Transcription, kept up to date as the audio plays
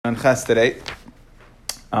On Ches today,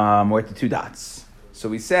 we're at the two dots. So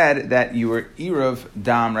we said that you were Erev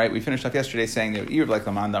Dam, right? We finished up yesterday saying that Erev like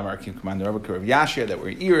Laman Dam, Arkim Command Rabbi Kurav Yashia, that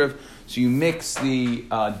we're Erev. So you mix the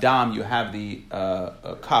Dam, you have the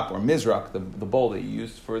cup or Mizrak, the bowl that you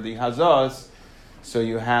used for the Hazaz. So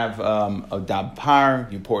you have a Dam Par,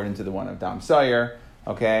 you pour it into the one of Dam Sayer,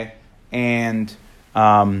 okay? And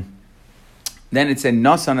then it said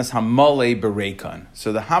Nasanas Hamale Berekan.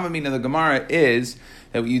 So the Hamamin of the Gemara is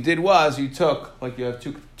that what you did was you took, like you have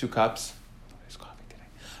two cups. There's coffee today.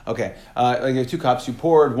 Okay, like you have two cups, you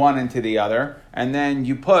poured one into the other, and then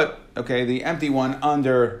you put, the empty one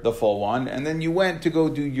under the full one, and then you went to go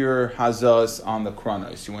do your hazaz on the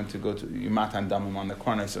kronos. You went to go to your matan damim on the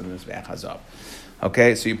kronos of the mizbeach hazab.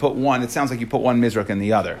 Okay, so you put one, it sounds like you put one mizrak in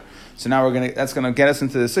the other. So now that's going to get us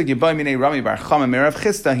into the sugya. Ba'minei Rami bar Chama merav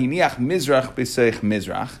chista hiniach mizrach b'seich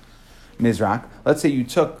mizrak. Let's say you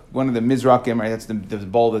took one of the mizrakim, right? That's the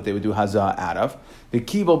bowl that they would do hazah out of. The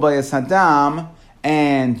kibul bayas hadam,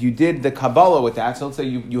 and you did the kabbalah with that. So let's say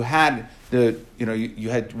you had you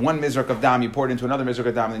had one mizrak of dam, you poured into another mizrak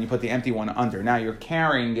of dam, and then you put the empty one under. Now you're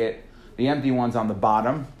carrying it. The empty one's on the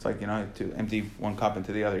bottom. It's like to empty one cup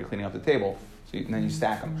into the other. You're cleaning up the table. And then you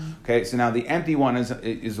stack them. Okay, so now the empty one is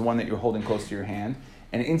the one that you're holding close to your hand,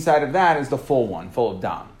 and inside of that is the full one, full of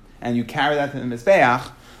dam, and you carry that to the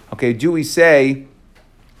mizbeach. Okay, do we say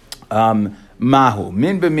mahu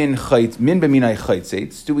min b'minai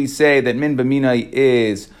chaytzetz? Do we say that min b'minai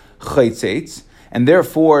is chaytzetz, and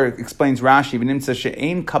therefore explains Rashi v'nimtza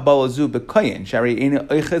she'ein kabbalah zu b'koyin shari ein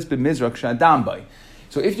oiches b'mizrak sh'adam bay.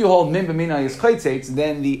 So if you hold min b'minai is chaytzetz,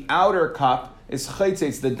 then the outer cup is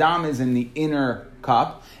chaytzetz, the dam is in the inner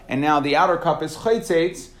cup, and now the outer cup is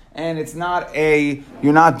chaytzetz, and it's not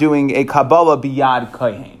you're not doing a kabbalah biyad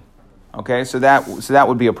kohen. Okay, so that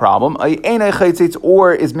would be a problem. Or is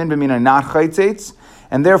min b'mina not chaytzetz,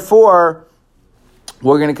 and therefore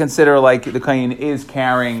we're going to consider like the kohen is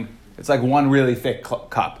carrying. It's like one really thick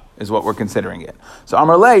cup is what we're considering it. So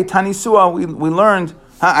Amarle Tanisua, we learned.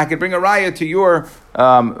 I could bring a raya to your, to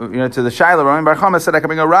the Shaila. Rami Bar Chama said I could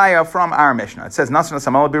bring a raya from our Mishnah. It says Nasan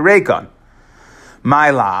Amal Birekan.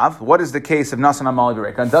 My lav. What is the case of Nasan Amal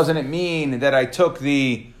Birekan? Doesn't it mean that I took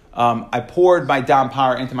I poured my dam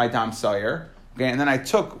par into my dam sayer, okay, and then I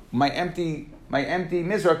took my empty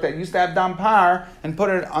mizrak that used to have dam par and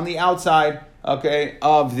put it on the outside, okay,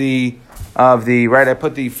 of the right. I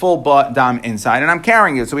put the full dam inside, and I'm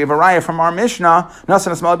carrying it. So we have a raya from our Mishnah,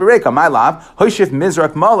 Nasan Asmal Bereka, my lav, Hoshif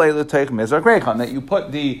mizrak male l'teich mizrak rechan, that you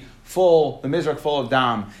put the mizrak full of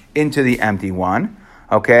dam into the empty one,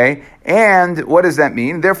 okay. And what does that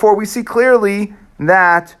mean? Therefore, we see clearly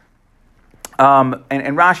that.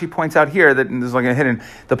 And Rashi points out here that there's like a hidden.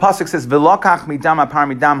 The pasuk says v'lokach midam apar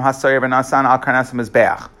midam hasayer v'nasan al karnas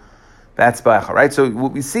mizbeach. That's bacha, right? So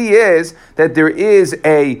what we see is that there is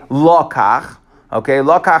a lokach. Okay,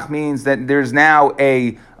 lokach means that there's now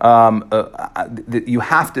that you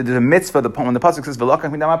have to. There's a mitzvah. When the pasuk says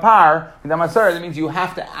v'lokach midam apar midam hasayer, that means you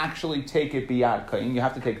have to actually take it biyad kain. You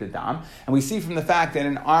have to take the dam. And we see from the fact that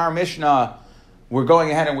in our Mishnah, we're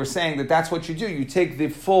going ahead and we're saying that that's what you do. You take the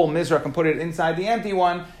full mizrak and put it inside the empty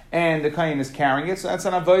one, and the kohen is carrying it. So that's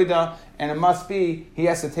an avodah, and it must be he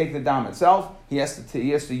has to take the dam itself. He has to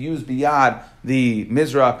use biyad the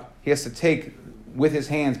mizrak. He has to take with his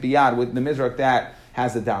hands biyad with the mizrak that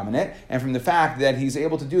has the dam in it. And from the fact that he's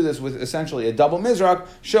able to do this with essentially a double mizrak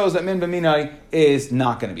shows that min b'minai is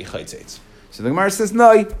not going to be chaytzetz. So the Gemara says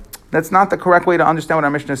no, that's not the correct way to understand what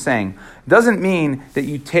our Mishnah is saying. It doesn't mean that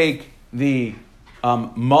you take the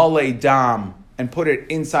male dam and put it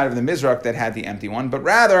inside of the mizrak that had the empty one, but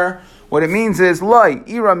rather what it means is loy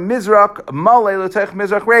ira mizrak male l'teich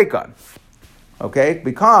mizrak rekan. Okay,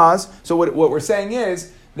 because so what we're saying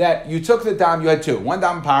is that you took the dam, you had two, one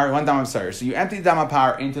dam par, one dam asayir. So you empty the dam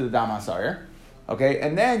par into the dam asayir, okay,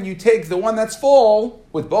 and then you take the one that's full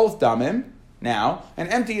with both damim now and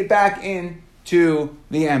empty it back into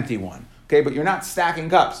the empty one. Okay, but you're not stacking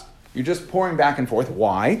cups. You're just pouring back and forth.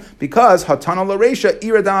 Why? Because hatana l'reisha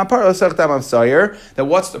ira dam apar l'sech dam sayer. That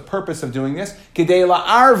what's the purpose of doing this? Kedei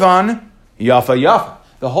la'arvan yafa yafa.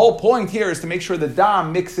 The whole point here is to make sure the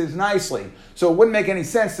dam mixes nicely. So it wouldn't make any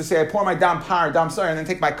sense to say I pour my dam par, dam sayer, and then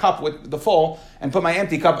take my cup with the full and put my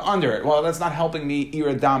empty cup under it. Well, that's not helping me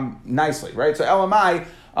ira dam nicely, right? So LMI.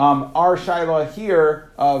 Our shaila here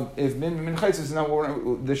of if min chaytzetz,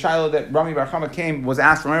 the shaila that Rami Bar Chama was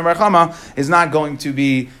asked from Rami Bar Chama is not going to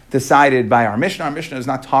be decided by our Mishnah. Our Mishnah is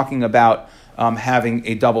not talking about having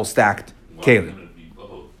a double stacked keli.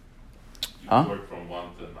 Work from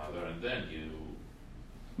one to another, and then you.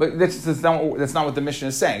 But that's not what the Mishnah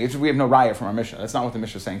is saying. We have no raya from our Mishnah. That's not what the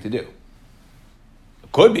Mishnah is saying to do.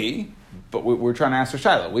 Could be, but we're trying to answer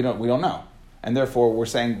Shiloh. We don't know. And therefore, we're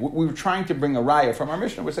saying, we were trying to bring a raya from our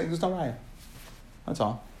Mishnah. We're saying there's no raya. That's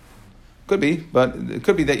all. Could be, but it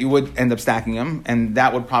could be that you would end up stacking them, and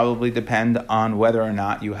that would probably depend on whether or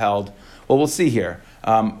not you held. Well, we'll see here.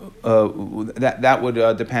 That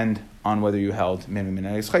would depend on whether you held min min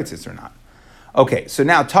chaytzitz or not. Okay, so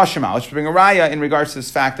now Tashima, let's bring a raya in regards to this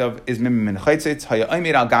fact of is min min chaytzitz haya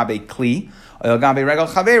omer al gabe kli al gabe regal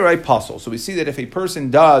chaveroi pasul. So we see that if a person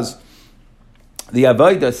does the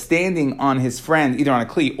avodah standing on his friend, either on a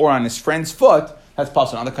kli or on his friend's foot, that's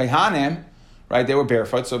pasul. Now the kaihanim, right, they were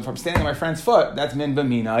barefoot, so if I'm standing on my friend's foot, that's min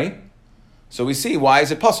b'minai. So we see, why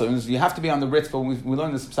is it pasul? You have to be on the ritzvah. We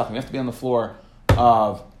learned this stuff. You have to be on the floor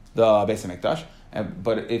of the Beis HaMikdash.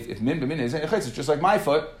 But if min b'minai is it's just like my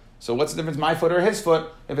foot. So what's the difference, my foot or his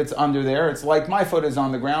foot? If it's under there, it's like my foot is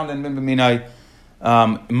on the ground, and min b'minai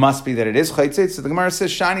must be that it is chaytzitz. So the Gemara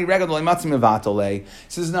says, shani regel le'matzim mevatel. It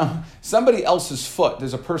says, no, somebody else's foot,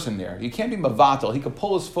 there's a person there. You can't be mevatel. He could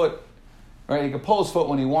pull his foot. Right, he can pull his foot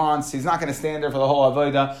when he wants. He's not going to stand there for the whole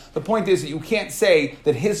avodah. The point is that you can't say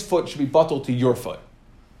that his foot should be buttled to your foot.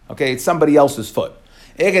 Okay, it's somebody else's foot.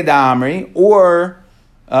 Or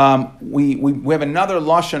we have another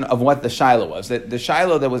lashon of what the shiloh was. That the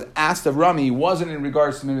shiloh that was asked of Rami wasn't in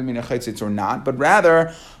regards to mimina chaytzitz or not, but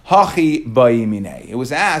rather hachi bayimine. It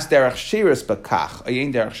was asked derech shiras bakach,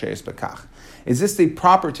 ayin derech shiras bakach. Is this the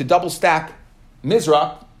proper to double stack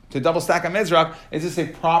mizrach? To double stack a mizrach, is this a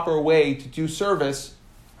proper way to do service,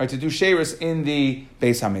 or to do sheirus in the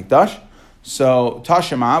Beis HaMikdash? So,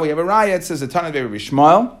 Tashima, we have a raya, it says, the Tana B'Rabbi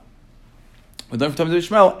Shmuel, we learn from Tana B'Rabbi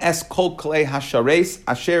Shmuel, Es kol klei hashares,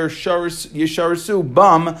 asher yisharasu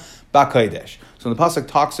bam b'kodesh. So the Pasuk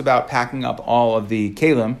talks about packing up all of the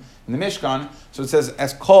kelim in the Mishkan, so it says,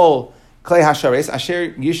 Es kol klei hashares,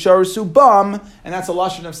 asher yisharasu bam, and that's a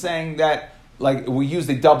lashon of saying that, like, we use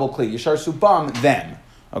the double kli, yisharasu bam, them.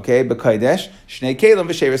 Okay, b'kodesh shnei kelim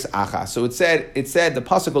v'sheres acha. So it said the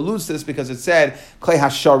pasuk alludes to this because it said klei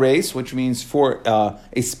hashares, which means for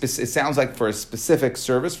it sounds like for a specific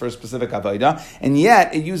service, for a specific avodah, and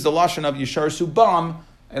yet it used the lashon of yishar subam,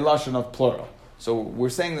 a lashon of plural. So we're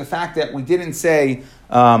saying the fact that we didn't say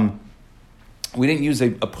we didn't use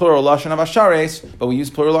a plural lashon of hashares, but we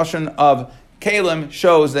used plural lashon of kelim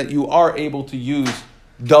shows that you are able to use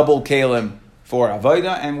double kelim for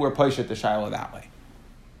avodah, and we're poshet the shiloh that way.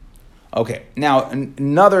 Okay, now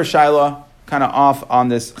another shaila, kind of off on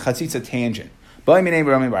this chatzitza tangent.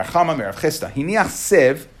 Hiniach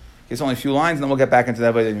siv, it's only a few lines, and then we'll get back into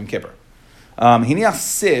that by Yom Kippur. Hiniach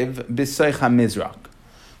siv b'soich hamizrak.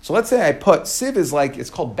 So let's say I put, siv is like, it's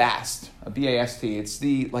called bast, a B-A-S-T. It's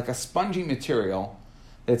like a spongy material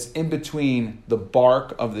that's in between the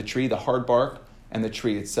bark of the tree, the hard bark, and the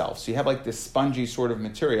tree itself. So you have like this spongy sort of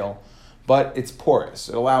material, but it's porous.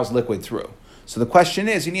 It allows liquid through. So the question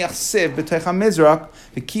is, so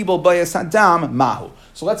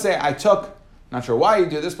let's say I took, not sure why you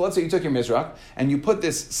do this, but let's say you took your mizrach and you put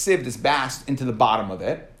this sieve, this bast, into the bottom of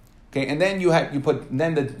it, okay, and then you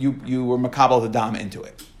were makabel the dam into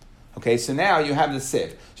it. Okay, so now you have the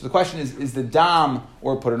sieve. So the question is the dam,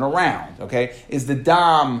 or put it around, okay, is the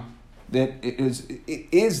dam, that is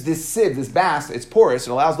this sieve, this bast, it's porous,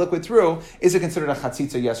 it allows liquid through, is it considered a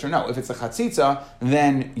chatzitza, yes or no? If it's a chatzitza,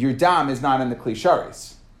 then your dam is not in the kli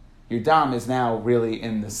sharis. Your dam is now really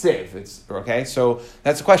in the sieve. Okay, so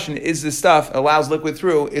that's the question, is this stuff allows liquid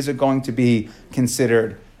through, is it going to be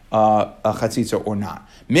considered a chatzitza or not?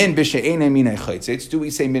 Min b'she'ene minei chaytzitz, do we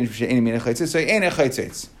say min b'she'ene minei chaytzitz? So ene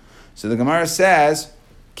chaytzitz. So the Gemara says,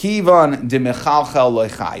 Kivan de mechalchel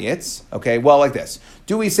loichayitz. Okay, well, like this.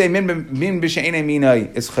 Do we say min b'she'ene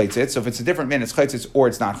minai is chaytzitz? So if it's a different min, it's chaytzitz, or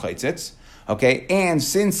it's not chaytzitz. Okay, and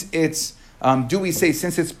since it's, do we say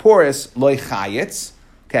since it's porous loichayitz?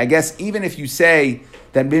 Okay, I guess even if you say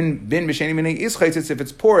that min b'she'ene minai is chaytzitz, if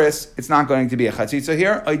it's porous, it's not going to be a chatzitza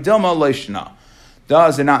here. Oidoma loishna.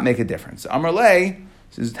 Does it not make a difference? Amar lei,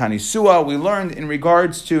 this is Tani Sua. We learned in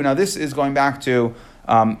regards to, now this is going back to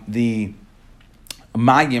the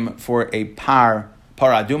mayim for a par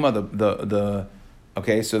aduma,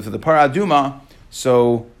 okay, so for the par aduma,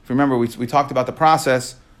 so if you remember, we talked about the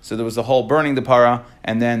process, so there was the whole burning the para,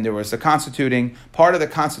 and then there was the constituting. Part of the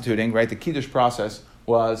constituting, right, the kiddush process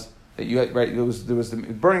was that you had, right, there was the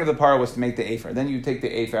burning of the para was to make the afer. Then you take the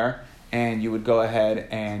afer, and you would go ahead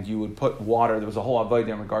and you would put water. There was a whole avodah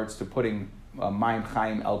in regards to putting mayim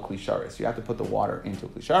chayim el kli sharis. You have to put the water into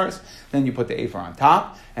kli sharis, then you put the afer on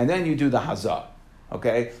top, and then you do the hazah.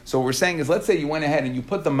 Okay, so what we're saying is, let's say you went ahead and you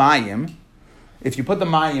put the mayim, if you put the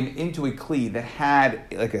mayim into a kli that had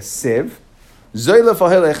like a sieve, Zoyle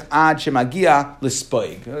fahilech ad shemagia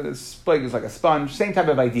l'spoig. Spoig is like a sponge, same type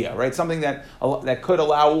of idea, right? Something that could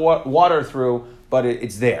allow water through, but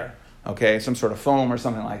it's there. Okay, some sort of foam or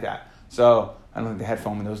something like that. So I don't think they had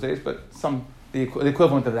foam in those days, but the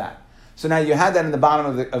equivalent of that. So now you had that in the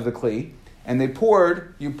bottom of the kli, and you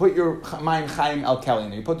put your mayim chayim al keli in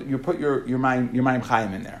there. You put your mayim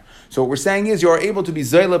chayim in there. So what we're saying is you are able to be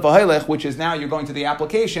zoyle v'hailech, which is now you're going to the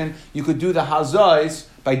application. You could do the hazais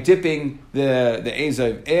by dipping the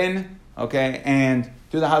ezav in, okay, and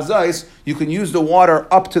do the hazais. You can use the water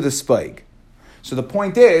up to the spike. So the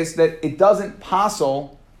point is that it doesn't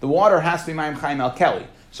passel. The water has to be mayim chayim al keli.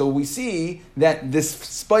 So we see that this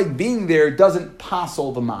spike being there doesn't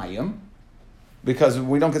passel the mayim, because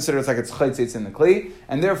we don't consider it's like it's chatzitza in the kli,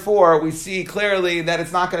 and therefore we see clearly that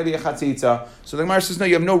it's not going to be a chatzitza. So the Gemara says, no,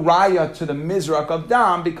 you have no raya to the mizrak of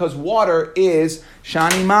dam, because water is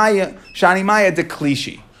shani maya de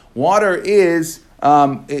klishi. Water is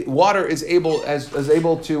able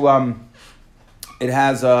to it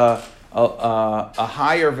has a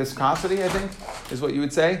higher viscosity, I think, is what you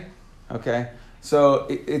would say. Okay, so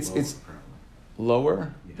it's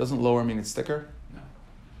lower. Doesn't lower mean it's thicker?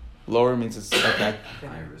 Lower means it's okay.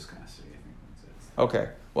 Higher viscosity, I think. Okay.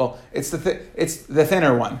 Well, it's the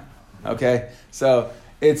thinner one. Okay. So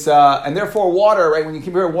it's and therefore water, right? When you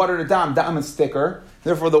compare water to dam is thicker.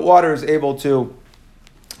 Therefore, the water is able to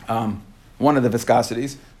one of the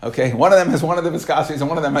viscosities. Okay. One of them has one of the viscosities, and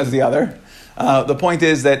one of them has the other. The point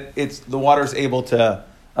is that the water is able to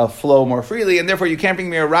flow more freely, and therefore you can't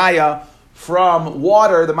bring me a raya from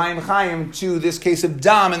water, the mayim chayim, to this case of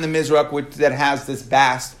dam in the mizrak, that has this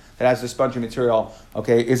bast. It has the spongy material.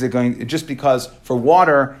 Okay, is it going just because for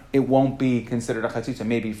water it won't be considered a chatzitza?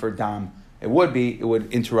 Maybe for dam it would be. It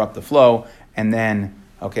would interrupt the flow, and then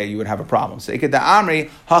you would have a problem. So iked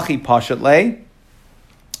amri hachi pashat lei.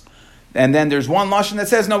 And then there's one lashon that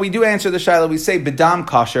says no. We do answer the shaila. We say bedam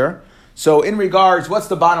kasher. So in regards, what's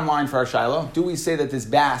the bottom line for our shaila? Do we say that this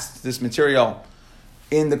bast, this material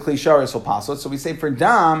in the klisharis will pass it? So we say for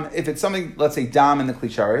dam, if it's something, let's say dam in the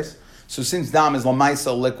klisharis. So since dam is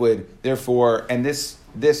lamaisa liquid, therefore, and this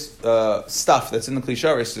stuff that's in the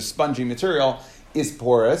klisharis, the spongy material, is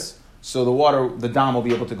porous, so the dam will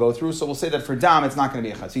be able to go through. So we'll say that for dam, it's not going to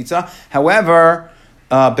be a chatzitza. However,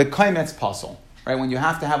 bekaimetz pasel, right? When you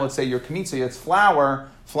have to have, let's say, your kmitza, it's flour.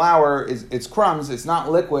 Flour it's crumbs. It's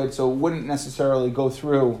not liquid, so it wouldn't necessarily go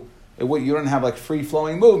through. You don't have like free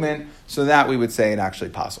flowing movement, so that we would say it actually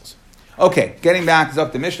pasels. Okay, getting back to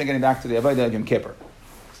the Mishnah, getting back to the Avodah of Yom Kippur.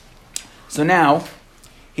 So now,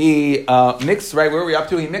 he mixed, right, where are we up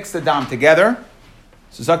to? He mixed the dam together.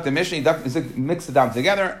 So Zak the Mishnah, he mixed the dam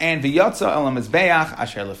together, and v'yatza el mizbeach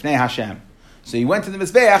asher lefnei Hashem. So he went to the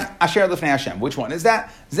mizbeach asher lefnei Hashem. Which one is that?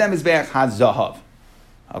 Zem mizbeach hazahav.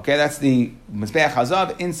 Okay, that's the mizbeach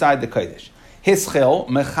hazahav inside the kodesh. Hischil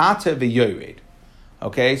mechate v'yored.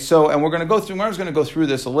 Okay, so, and we're going to go through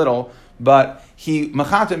this a little, but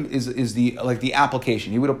mechatem is the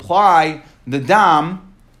application. He would apply the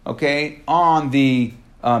dam, okay, on the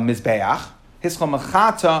mizbeach, hischal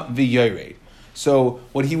mechata v'yored. So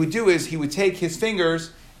what he would do is he would take his fingers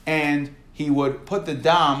and he would put the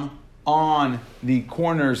dam on the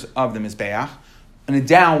corners of the mizbeach in a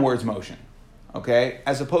downwards motion, okay,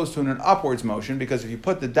 as opposed to in an upwards motion, because if you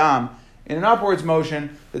put the dam in an upwards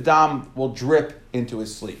motion, the dam will drip into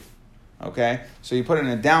his sleeve. Okay? So you put it in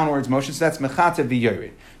a downwards motion, so that's mechata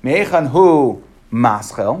v'yored. Me'echan hu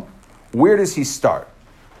maschel. Where does he start?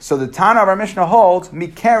 So the Tana of our Mishnah holds,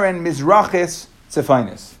 mikeren mizrachis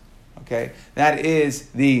tzefainis. Okay? That is,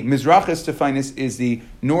 the mizrachis tzefainis is the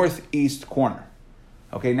northeast corner.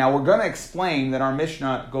 Okay, now we're going to explain that our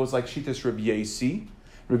Mishnah goes like Shitas Rabbi Yosi.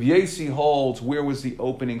 Rabbi Yosi holds, where was the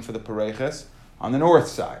opening for the pareches? On the north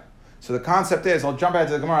side. So the concept is, I'll jump ahead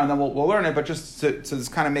to the Gemara and then we'll learn it, but just so this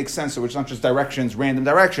kind of makes sense, so it's not just directions, random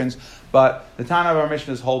directions, but the Tana of our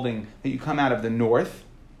Mishnah is holding that you come out of the north,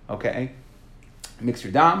 okay, mix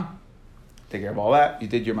your dam, take care of all that, you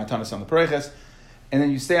did your matanas on the pareches, and then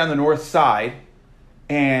you stay on the north side,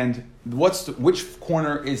 and which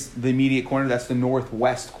corner is the immediate corner? That's the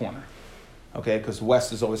northwest corner, okay, because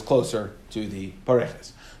west is always closer to the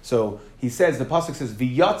pareches. So he says, the pasuk says,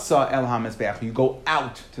 "V'yatza el ha-mizbeach." You go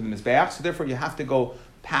out to the mizbeach, so therefore you have to go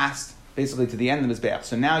past, basically to the end of the mizbeach.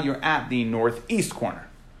 So now you're at the northeast corner.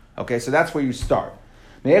 Okay, so that's where you start.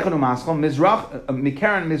 Me'echanu maschal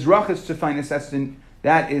mikeren mizrachis tzefainis.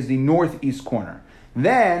 That is the northeast corner.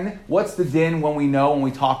 Then what's the din when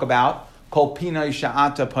we talk about kol pinai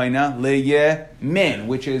sha'ata paina leyemin,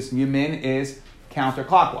 which is yamin is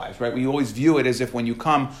counterclockwise, right? We always view it as if when you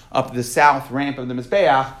come up the south ramp of the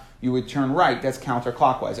Mizbeach, you would turn right. That's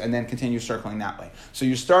counterclockwise, and then continue circling that way. So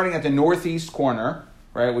you're starting at the northeast corner,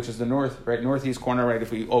 right, which is the northeast corner, right,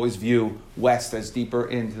 if we always view west as deeper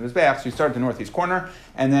into the Mizbeach. So you start at the northeast corner,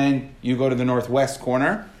 and then you go to the northwest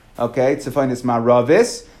corner, okay, to find this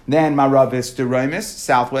Maravis, then Maravis Duramis,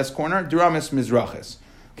 southwest corner, Duramis Mizrachis,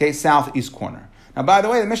 okay, southeast corner. Now, by the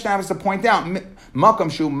way, the Mishnah has to point out,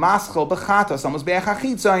 Makam Shu Maschel Bechatos on Mizbeach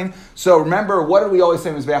HaChitzain. So remember, what do we always say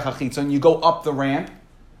in Mizbeach HaChitzain? You go up the ramp,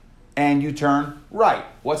 and you turn right.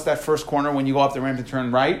 What's that first corner when you go up the ramp and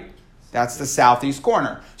turn right? That's the southeast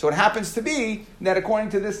corner. So it happens to be that according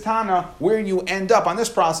to this Tana, where you end up on this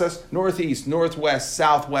process, northeast, northwest,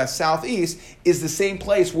 southwest, southeast, is the same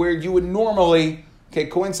place where you would normally, okay,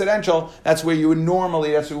 coincidental, that's where you would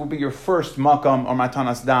normally, that's what would be your first makam or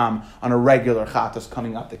matanas dam on a regular chatas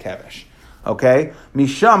coming up the kevesh. Okay?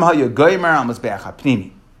 Misham ha-yagoymer al-mizbeach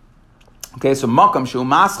ha-pnimi. Okay, so makam shu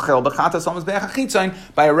maschel b'chatas al mizbeach hachitzayin,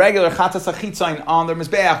 by a regular chatas hachitzayin on the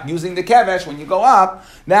mizbeach using the kevesh when you go up,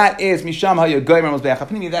 that is misham hayagoymer mizbeach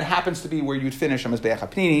hapnini. That happens to be where you'd finish on mizbeach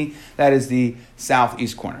hapnini. That is the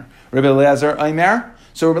southeast corner. Rabbi Eliezer Omer.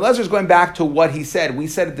 So Rabbi Eliezer is going back to what he said. We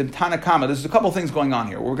said at the Tanakama, there's a couple of things going on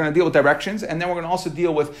here. We're going to deal with directions, and then we're going to also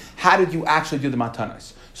deal with how did you actually do the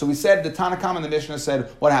matanos. So we said the Tanakama and the Mishnah said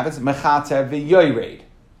what happens mechate v'yoyred.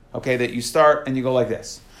 Okay, that you start and you go like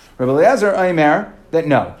this. Rabbi Eliezer Omer, that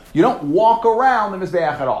no, you don't walk around the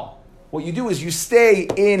Mizbeach at all. What you do is you stay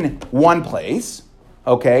in one place,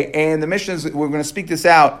 okay, and the Mishnah is, we're going to speak this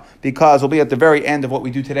out because we'll be at the very end of what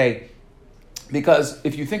we do today. Because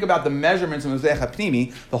if you think about the measurements of Mizbeach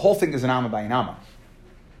HaPnimi, the whole thing is an amma by an amma.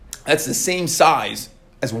 That's the same size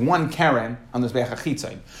as one keren on the Mizbeach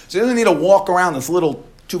HaChitzayin. So you don't need to walk around this little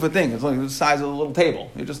tufa thing. It's like the size of a little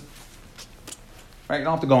table. You just, right, you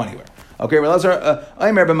don't have to go anywhere. Okay, okay,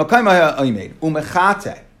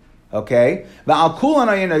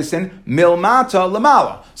 milmata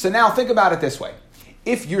lamala. So now think about it this way: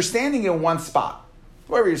 if you're standing in one spot,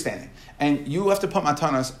 wherever you're standing, and you have to put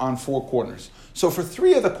matanas on four corners. So for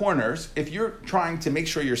three of the corners, if you're trying to make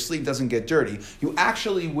sure your sleeve doesn't get dirty, you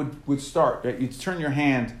actually would start. Right? You'd turn your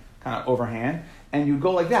hand kind of overhand, and you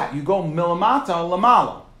go like that. You go milmata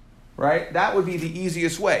lamala. Right? That would be the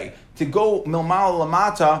easiest way. To go milmala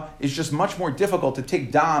lamata is just much more difficult to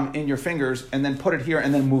take dam in your fingers and then put it here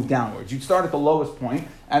and then move downwards. You'd start at the lowest point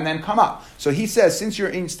and then come up. So he says, since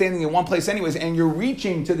you're standing in one place anyways and you're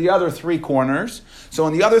reaching to the other three corners, so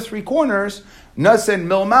in the other three corners, nasen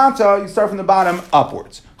milmata, you start from the bottom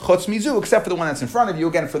upwards. Chutz mizu, except for the one that's in front of you.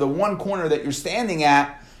 Again, for the one corner that you're standing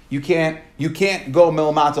at, you can't go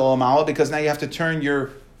milmata lamala because now you have to turn your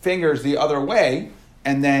fingers the other way,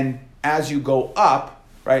 and then as you go up,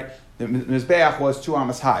 right, the Mizbeach was 2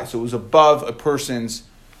 amas high, so it was above a person's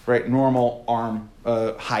right normal arm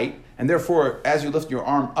height, and therefore, as you lift your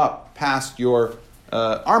arm up past your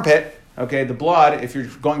armpit, okay, the blood, if you're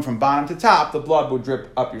going from bottom to top, the blood would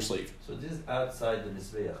drip up your sleeve. So this is outside the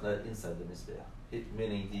Mizbeach, not inside the Mizbeach.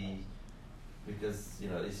 Meaning because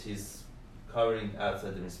he's covering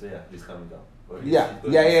outside the Mizbeach, he's coming down.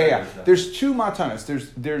 Yeah. There's two matanas.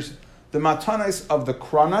 There's the matanas of the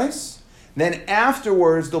kronos. Then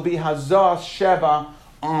afterwards, there'll be Hazah Sheva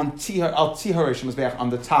on Tiharish Mizbeach on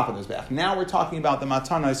the top of the Mizbeach. Now we're talking about the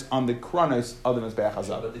matanos on the kronos of the Mizbeach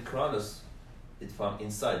Hazah. But the kronos, it's from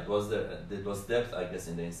inside. There was depth, I guess,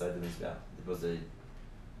 in the inside of the Mizbeach. It was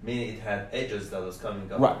meaning it had edges that was coming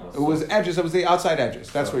up. Right. It was edges. It was the outside edges.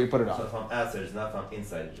 That's where you put it on. So from outside, it's not from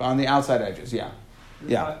inside. On the outside edges, yeah.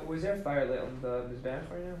 Was there fire lit on the Mizbeach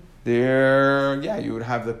right now? You would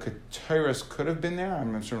have the Keteris could have been there.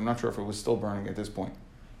 I'm not sure if it was still burning at this point.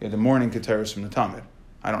 Yeah, the morning Keteris from the Talmud.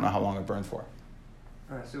 I don't know how long it burned for.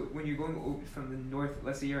 So when you're going from the north,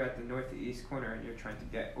 let's say you're at the northeast corner and you're trying to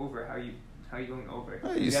get over, how are you going over?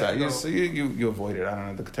 You avoid it. I don't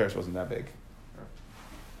know. The Keteris wasn't that big.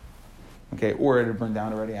 Okay, or it had burned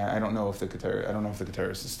down already. I don't know if the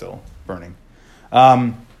Keteris is still burning.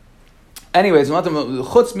 Anyways, right? So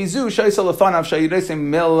we said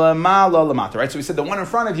the one in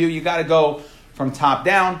front of you, you got to go from top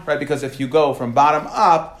down, right? Because if you go from bottom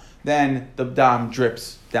up, then the dam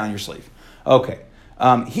drips down your sleeve. Okay.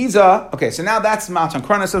 So now that's Matan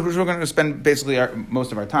Kronos, which we're going to spend basically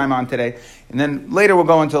most of our time on today. And then later we'll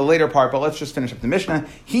go into the later part, but let's just finish up the Mishnah.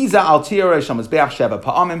 Hiza al tiyarei shel mizbeach sheva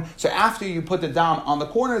pa'amim. So after you put the dam on the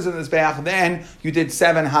corners of the mizbeach, then you did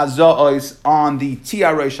 7 hazoos on the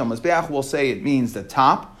tiyarei shel mizbeach. We'll say it means the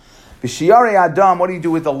top. V'shiyarei adam, what do you do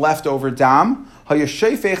with the leftover dam?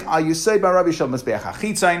 Hayashefech al yusei barabi shel mizbeach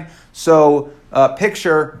hachitzain. So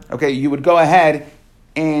picture, okay, you would go ahead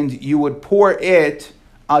and you would pour it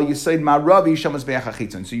al Yisaid Maravi Shel Mizbeach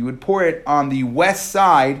HaChitzon. So you would pour it on the west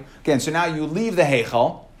side. Again, so now you leave the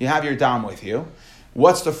Heichal. You have your dam with you.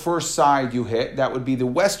 What's the first side you hit? That would be the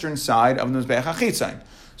western side of the Mizbeach HaChitzon.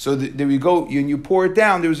 So there you go, and you pour it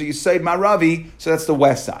down. There was a Yisaid Maravi, so that's the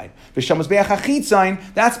west side. V'shel Mizbeach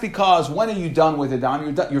HaChitzon, that's because when are you done with the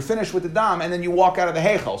dam? You're finished with the dam, and then you walk out of the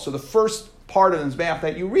Heichal. So the first part of the Mizbeach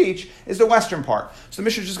that you reach is the western part. So the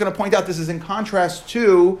Mishnah is just going to point out this is in contrast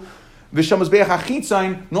to V'shel Mizbeach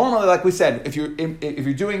HaChitzon. Normally, like we said, if you're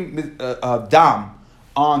doing dam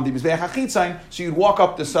on the Mizbeach HaChitzon, so you'd walk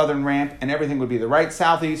up the southern ramp, and everything would be the right,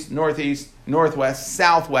 southeast, northeast, northwest,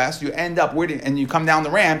 southwest. You end up and you come down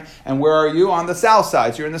the ramp, and where are you? On the south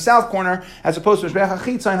side. So you're in the south corner, as opposed to Mizbeach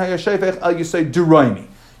HaChitzon, Hayashefech El Yisay Duraimi.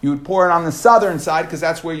 You would pour it on the southern side, because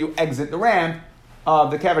that's where you exit the ramp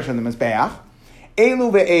of the kevesh and the Mizbeach.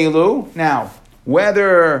 Elu ve'elu. Now,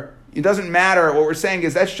 whether it doesn't matter, what we're saying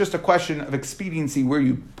is that's just a question of expediency where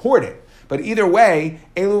you poured it. But either way,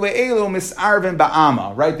 elu ve'elu misarvin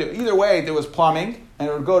ba'ama, right? Either way, there was plumbing, and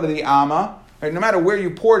it would go to the ama. Right? No matter where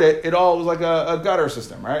you poured it, it all was like a gutter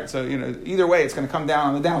system, right? So either way, it's going to come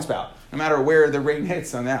down on the downspout, no matter where the rain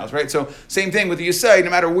hits on the house, right? So same thing with the Yisai,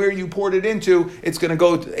 no matter where you poured it into, it's going to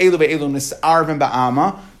go to elu ve'elu misarvin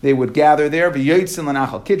ba'ama. They would gather there. V'yotzin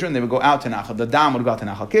l'nachal kidron. They would go out to Nachal. The dam would go out to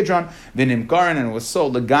Nachal Kidron. V'nimkarin, and it was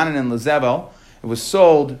sold leganin and lezevel. It was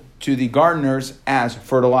sold to the gardeners as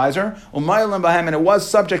fertilizer. Umaylam bahem, and it was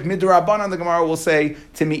subject midrabanan. The Gemara will say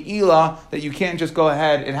to mi'ila that you can't just go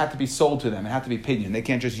ahead. It had to be sold to them. It had to be pidyon. They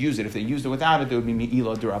can't just use it. If they used it without it, there would be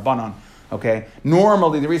mi'ila durabanan. Okay.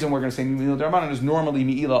 Normally, the reason we're going to say mi'ila durabanan is normally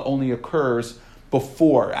mi'ila only occurs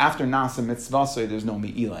before. After nasa mitzvah, there's no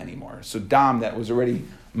mi'ila anymore. So dam that was already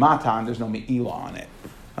matan, there's no mi'ila on it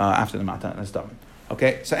after the matan is done.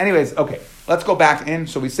 Okay. So, anyways, okay. Let's go back in.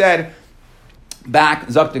 So we said. Back,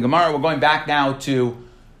 Zok the Gemara, we're going back now to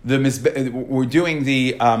we're doing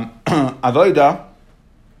the Avodah,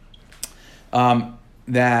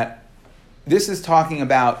 that this is talking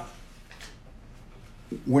about,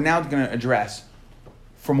 we're now going to address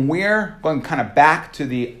from where, going kind of back to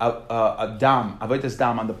the Dam, Avodas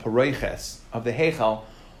Dam on the Paroiches of the Heichal,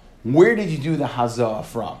 where did you do the Hazah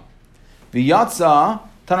from? V'yatza,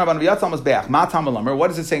 Tanaban V'yatza Mizbeach, Matam B'lamer, what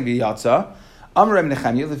is it saying V'yatza? We're going to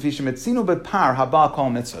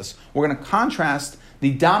contrast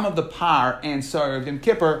the dam of the par and Sar of Yom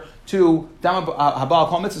Kippur to dam of Habal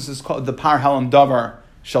Kol Mitzvahs, is called the par Helam Davar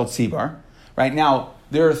Shel Tzibar. Right now,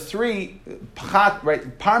 there are three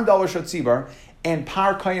right, par Davar Shel Tzibar and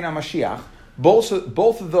par Kayin HaMashiach. Both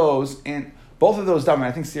of those damim,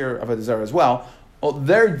 I think Sir of Avodah as well.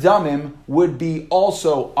 Their damim would be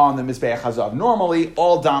also on the Mizbeach Hazav. Normally,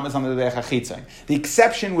 all dam is on the Mizbeach HaChitzon. The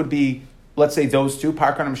exception would be, let's say those two,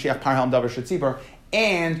 Par Kayin HaMashiach, Par Helam Davar Shel Tzibar,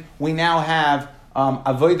 and we now have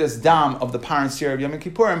Avodas Dam of the Par and Sir of Yom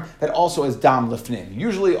Kippurim that also is Dam Lefnim.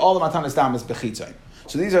 Usually, all the Matanas Dam is Bechitzon.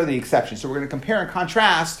 So these are the exceptions. So we're going to compare and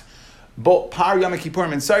contrast both Par Yom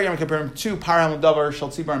Kippurim and Sar Yom Kippurim to Par Helam Davar Shel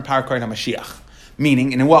Tzibar and Par Kayin HaMashiach.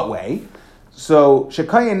 Meaning, and in what way? So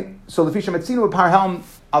Shekayin, so Lefisha Metzinu with Par Helam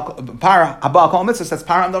Par Habal Kol Mitzvahs, that's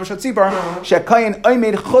Par Helam Davar Shel Tzibar. Shekayin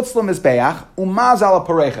Oimed Chutz LeMizbeach Umaz Ala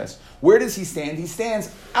Pareches. Where does he stand? He stands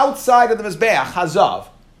outside of the Mizbeach, Hazav.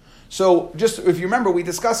 So, just if you remember, we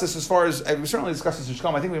discussed this as far as, we certainly discussed this in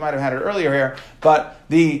Shkom, I think we might have had it earlier here, but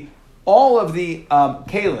all of the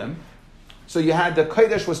Kalim, so you had the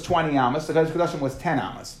Kodesh was 20 Amas, the Kodesh was 10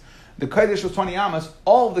 Amas. The Kodesh was 20 Amas,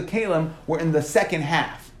 all of the Kalim were in the second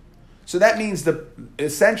half. So that means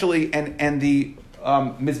essentially, and the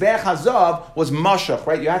Mizbeach Hazav was mashach,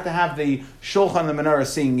 right? You had to have the shulchan and the menorah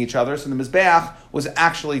seeing each other, so the Mizbeach was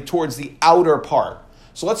actually towards the outer part.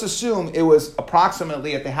 So let's assume it was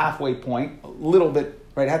approximately at the halfway point, a little bit,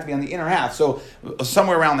 right? It had to be on the inner half, so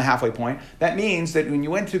somewhere around the halfway point. That means that when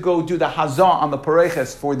you went to go do the Hazah on the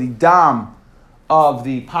Pareches for the Dam of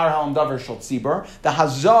the Par Helam Davar Shel Tzibar, the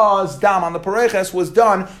Hazah's Dam on the Pareches was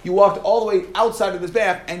done, you walked all the way outside of the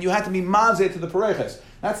Mizbeach, and you had to be mazeh to the Pareches.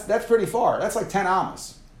 That's pretty far. That's like 10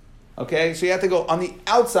 amas. Okay? So you have to go on the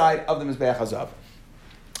outside of the Mizbeach Hazav.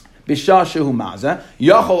 Bishah shehu mazeh,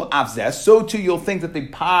 yachol avzeh, so too you'll think that the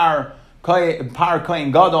Par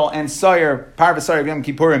Kohen Gadol and Sayar, Par V'Sayar Yom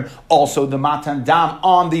Kippurim, also the Matan Dam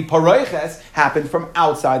on the Pareches happened from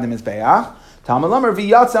outside the Mizbeach. Talmud Lamer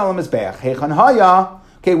v'yatza al Mizbeach, hechan haya.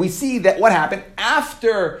 Okay, we see that what happened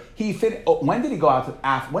after he finished. When did he go out to?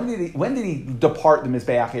 When did he depart the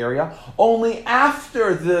Mizbeach area? Only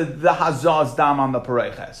after the Hazah's Dam on the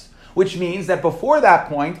Pareches, which means that before that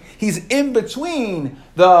point he's in between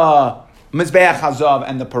the Mizbeach Hazav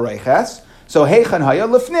and the Pareches. So Heichan Haya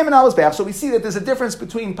Lefnim and Al-Mizbeach. So we see that there's a difference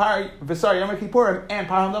between Par V'sar Yom Kippurim and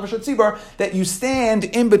Par Hamdav Tzibor, that you stand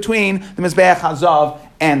in between the Mizbeach Hazav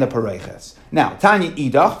and the Pareiches. Now, Tanya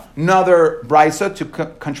Idach, another brisa to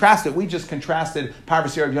contrast it. We just contrasted Par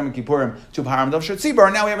V'sar Yom Kippurim to Par Hamdav Tzibor,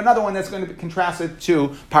 and now we have another one that's going to be contrasted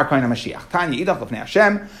to Par Kohen HaMashiach. Tanya Idach Lefnei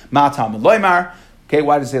Hashem, Ma'atam Loymar. Okay,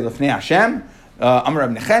 why does it say Lefnei Hashem? Amar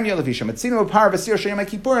Reb Nechemia Levisha Metzinu Par V'sir Sheyom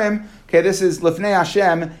Kippurim. Okay, this is Lefnei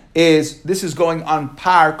Hashem. This is going on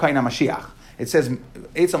Par Kohen HaMashiach. It says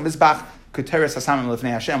Eitzam Mizbach Keteres Hasamim Lefnei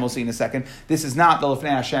Hashem. We'll see in a second. This is not the Lefnei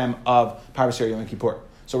Hashem of Par V'sir Yom Kippur.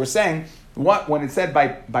 So we're saying when it said by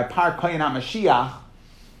Par Kohen HaMashiach.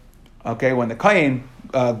 Okay, when the Kohen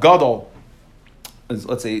Gadol,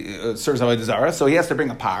 let's say, serves Avodah Zarah, so he has to bring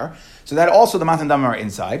a par. So that also the Matan Damar are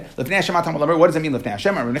inside. What does it mean, Lifnei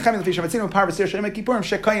Hashem?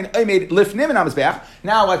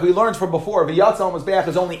 Now, like we learned from before, V'yatzal Mizbeach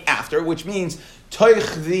is only after, which means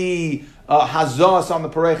Toich the Hazos on the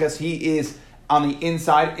Pareiches, he is on the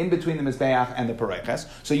inside, in between the Mizbeach and the Pareiches.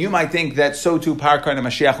 So you might think that so too Par Kohen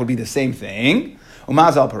HaMashiach would be the same thing.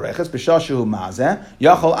 Umazal pareches b'shashu mazeh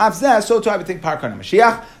yachol avzeh. So too I would think Par Kohen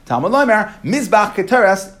HaMashiach. Talmud Lomer mizbach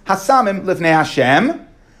keteres hasamim lifnei Hashem.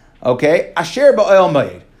 Okay, asher ba'oil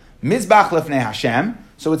moed mizbach lifnei Hashem.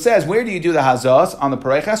 So it says, where do you do the hazos on the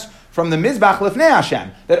pareches? From the mizbach lifnei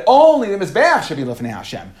Hashem. That only the mizbeach should be lifnei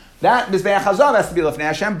Hashem. That mizbeach hazav has to be lifnei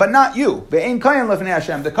Hashem, but not you. Ve'ein kohen lifnei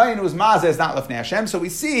Hashem. The kohen who's mazeh is not lifnei Hashem. So we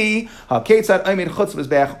see ketzad oimid chutz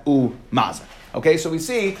mizbeach u mazeh. Okay, so we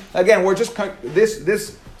see, again, we're just,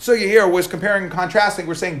 this sugya here was comparing and contrasting,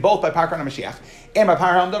 we're saying both by Par Kohen HaMashiach and by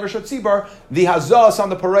Par Hamdav Tzibor, the Hazos on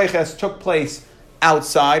the Pareiches took place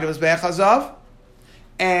outside of Mizbeach Hazav,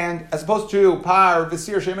 and as opposed to Par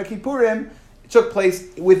V'sir Shema Kippurim, it took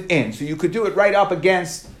place within. So you could do it right up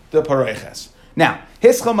against the Pareiches. Now,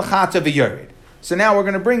 Hischel Mechata V'Yorid. So now we're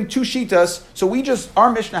going to bring two shitas. So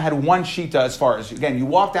our Mishnah had one shita as far as, again, you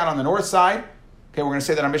walked out on the north side. Okay, we're going to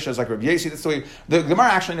say that our Mishnah is like Rabbi Yesi. That's the way the Gemara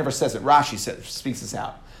actually never says it. Rashi speaks this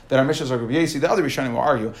out. That our Mishnah is like Rabbi Yesi. The other Rishonim will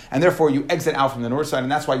argue, and therefore you exit out from the north side,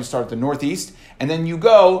 and that's why you start at the northeast, and then you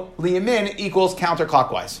go liyamin equals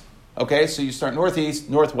counterclockwise. Okay, so you start northeast,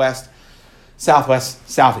 northwest, southwest,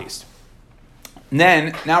 southeast. And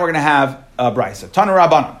then now we're going to have a brisa. Tana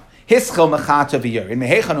Rabbanan. Hischel mechata v'yorin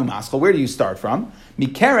mehechanu maschel. Where do you start from?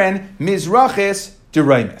 Mikeren mizrachis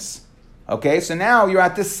deraimis. Okay, so now you're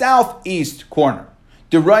at the southeast corner.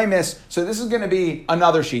 Deraimis, so this is going to be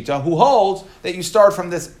another Shita who holds that you start from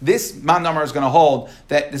this. This Mandamar is going to hold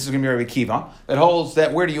that this is going to be Rabbi Kiva, that holds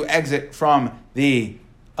that where do you exit from the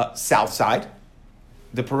south side?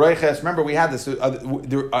 The Pareiches, remember we had this,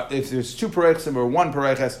 if there's two Pareiches or one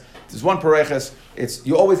Pareiches, there's one Pareiches,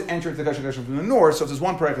 you always enter the Kasha from the north, so if there's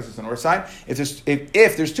one Pareiches, it's the north side. If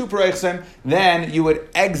there's two Pareiches, then you would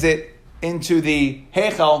exit into the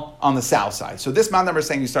Heichel on the south side. So this man number is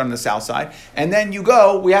saying you start on the south side, and then you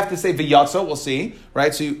go, we have to say V'yatzo, we'll see,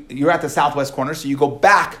 right? So you're at the southwest corner, so you go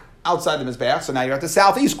back outside the Mizbeach, so now you're at the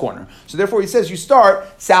southeast corner. So therefore he says you start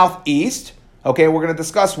southeast, okay, we're going to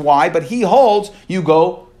discuss why, but he holds you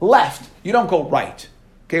go left, you don't go right.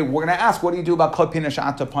 Okay, we're going to ask, what do you do about Kol Pina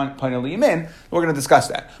Sha'ata Panel Yamin? We're going to discuss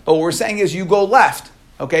that. But what we're saying is you go left,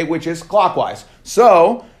 okay, which is clockwise.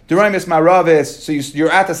 So Duraimis Maravis, so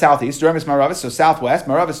you're at the southeast. Duraimis Maravis, so southwest.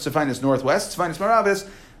 Maravis Tzefanis northwest. Tzefanis Maravis,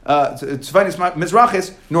 Tzefanis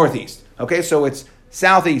Mizrachis northeast. Okay, so it's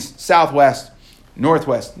southeast, southwest,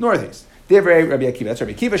 northwest, northeast. Divrei Rabbi Akiva. That's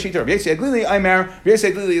Rabbi Akiva Shita. Rabbi Yossi Aglili Aimer. Rabbi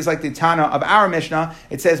Yossi Aglili is like the Tana of our Mishnah.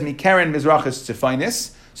 It says Mikeren Mizrachis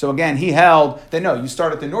Tzefanis. So again, he held that no, you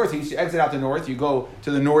start at the northeast, you exit out the north, you go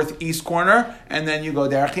to the northeast corner, and then you go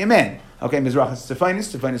Derech Yemen. Okay, Mizrachis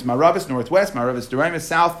Tzefanis Maravis, northwest, Maravis Duraimis,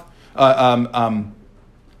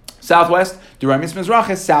 southwest, Duraimis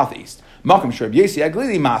Mizrachis, southeast. Malkum Shur Rabbi Yossi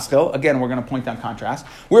Aglili Maschil, again, we're going to point out contrast.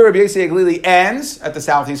 Where Rabbi Yossi Aglili ends, at the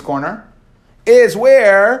southeast corner, is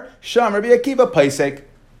where Sham Rabbi Akiva Paisek.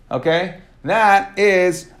 Okay? That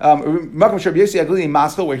is Malkum Shur Rabbi Yossi Aglili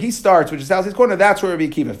Maschil, where he starts, which is southeast corner, that's where Rabbi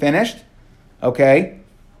Akiva finished. Okay?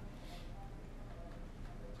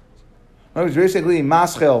 Rabbi Yossi Aglili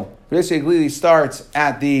Maschil, Rabbi Yossi Aglili starts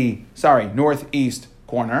at the, northeast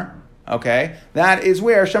corner. Okay? That is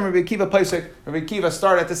where Shem Rabbi Akiva Paisek, Rabbi Akiva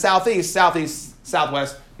started at the southeast,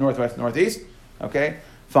 southwest, northwest, northeast. Okay?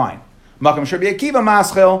 Fine. Malkum Shur Rabbi Akiva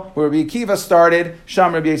Maschil, where Rabbi Akiva started,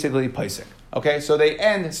 Shem Rabbi Yossi Aglili Paisek. Okay? So they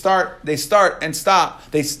end and start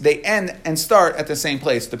at the same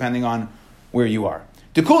place, depending on where you are.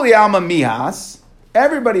 Dekuli Alma Mihas,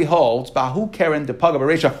 everybody holds, Bahu Keren de Paga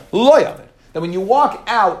Baresha, Loyavid. that when you walk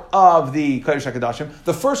out of the Kodesh HaKadoshim,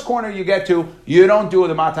 the first corner you get to, you don't do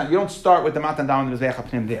the Matan, you don't start with the Matan Dam and the Mizbeach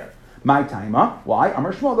HaPnim there. My taima. Why?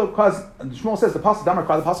 Amar Shmuel, because Shmuel says, the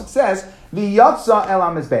Pasuk says, V'yatza el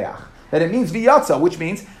HaMizbeach. That it means V'yatza, which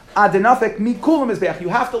means Adenafek Mikul HaMizbeach. You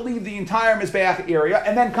have to leave the entire Mizbeach area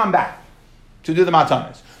and then come back to do the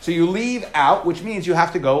Matanas. So you leave out, which means you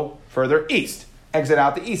have to go further east. Exit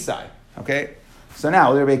out the east side. Okay? So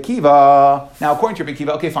now, Rabbi Akiva, according to Rabbi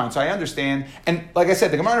Akiva, okay, fine, so I understand. And like I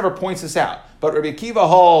said, the Gemara never points this out. But Rabbi Akiva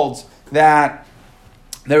holds that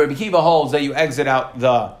you exit out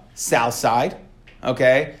the south side.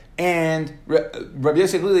 Okay? And Rabbi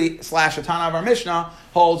Yosef Lili / Atana of our Mishnah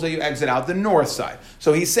holds that you exit out the north side.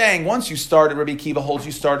 So he's saying once you started, Rabbi Akiva holds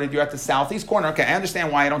you're at the southeast corner. Okay, I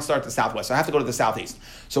understand why I don't start the southwest. So I have to go to the southeast.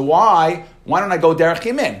 So why don't I go Derech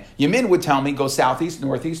Yamin? Yamin would tell me go southeast,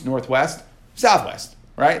 northeast, northwest, southwest.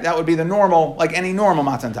 Right? That would be the normal, like any normal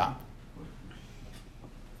Matan Tam.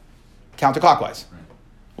 Counterclockwise.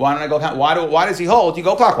 Why don't I go? Why does he hold? You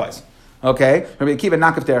go clockwise. Okay, Rabbi Akiva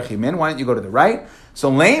Nakaf Derech Yamin. Why don't you go to the right? So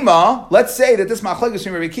Lema, let's say that this machlekes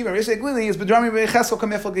between Rabbi Akiva and Rabbi Glili is B'drami Rabbi Cheskel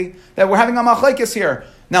Kamiflagi, that we're having a machlekes here.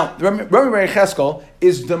 Now, Rabbi Cheskel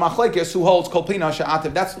is the machlekes who holds Kolpina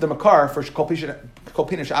Sha'ativ. That's the makar for Kolpina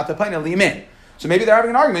Sha'ativ Paina Limin. So maybe they're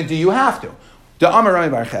having an argument. Do you have to? The Amar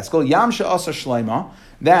Rabbi Cheskel Yam Sha'asa Shleima,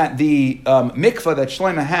 that the mikvah that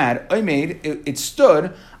Shleima had, it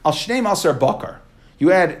stood al Shnei Masar Bakar. You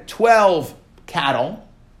had 12 cattle.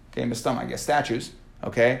 Okay, Mistam, I guess statues.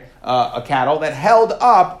 Okay, a cattle that held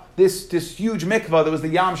up this huge mikvah. There was the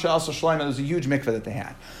Yam Sha'asa Shleima. There was a huge mikvah that they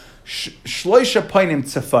had. Shloisha Painim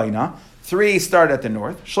Tzefaina. 3 started at the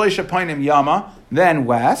north. Shloisha Painim Yama, then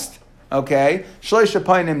west. Okay, Shloisha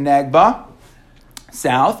Painim Negba,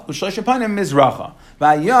 south. Shloisha Painim Mizracha.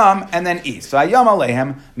 Vayam, and then east. Vayam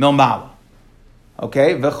Alehem Milmala.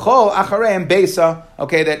 Okay, V'chol Achareim Besa.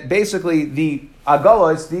 Okay, that basically the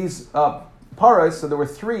agalas, these paras, so there were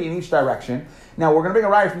 3 in each direction. Now we're going to bring a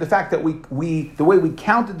raya from the fact that the way we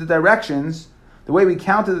counted the directions,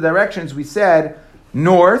 we said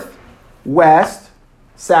north, west,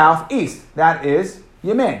 south, east. That is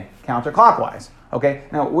Yamin, counterclockwise. Okay.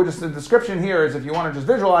 Now the description here is if you want to just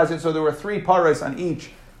visualize it. So there were 3 paras on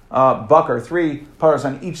each bucker, 3 paras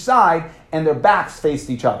on each side, and their backs faced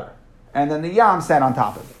each other, and then the yam sat on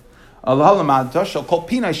top of it. We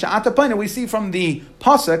see from the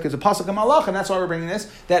pasuk, is a pasuk of Malach, and that's why we're bringing this,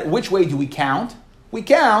 that which way do we count? We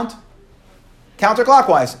count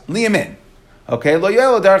counterclockwise, liyamin. Okay, lo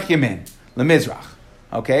yelo derech yamin, lemizrach.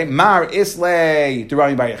 Okay, mar islay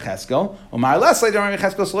derami bar Yecheskel, or mar leslay derami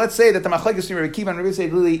Yecheskel. So let's say that the machlekes between Rabbi Akiva and Rabbi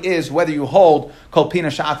Glili is whether you hold kol pina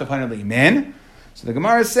sha'at upon liyamin. So the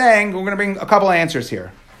Gemara is saying we're going to bring a couple of answers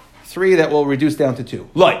here, 3 that will reduce down to 2.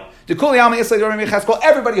 Loy.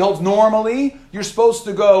 Everybody holds normally, you're supposed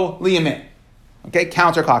to go liyamin. Okay,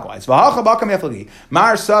 counterclockwise.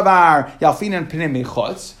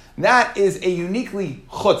 That is a uniquely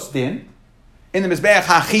chutz din in the Mizbeach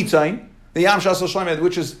HaChitzayin, the Yam Shasal Shlomo,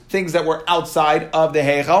 which is things that were outside of the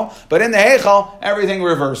Heichal. But in the Heichal, everything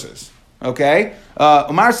reverses. Okay?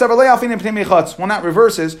 Well, not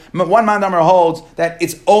reverses. One Mandamar holds that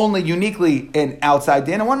it's only uniquely an outside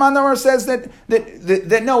din, and one Mandamar says that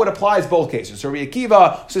no, it applies both cases. So Rabbi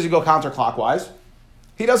Akiva says you go counterclockwise.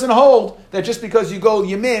 He doesn't hold that just because you go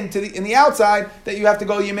yamin in the outside, that you have to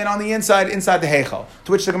go yamin on the inside the heichal.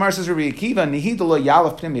 To which the Gemara says, Rabbi Akiva, nihidolo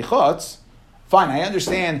yalaf pnim yichotz. Fine, I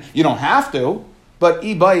understand you don't have to, but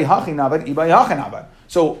ibai hachinavad.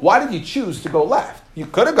 So why did you choose to go left? You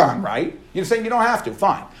could have gone right. You're saying you don't have to.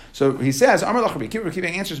 Fine. So he says, Amar lach Rabbi Akiva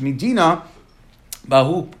answers, Medina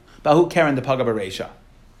bahu karen de paga bereisha.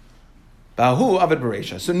 Bahu avid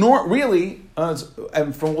bereisha. So really,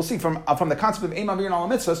 and we'll see from the concept of Eimah V'Yin Al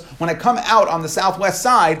Mitzvahs, when I come out on the southwest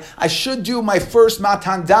side, I should do my first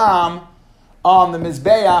Matan Dam on the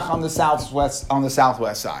Mizbeach on the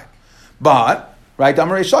southwest side. But right, so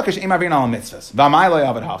we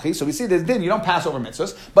see this din, you don't pass over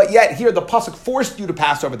mitzvahs, but yet here the pasuk forced you to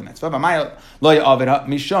pass over the mitzvah. Like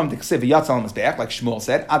Shmuel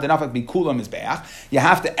said, you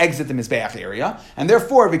have to exit the mizbeach area, and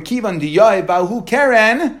therefore v'kivan diyai bahu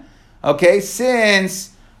keren. Okay,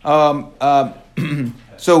 since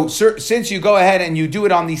since you go ahead and you do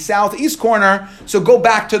it on the southeast corner, so go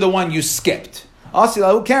back to the one you skipped. Go back to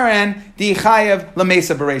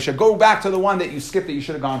the one that you skipped that you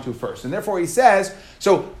should have gone to first. And therefore he says,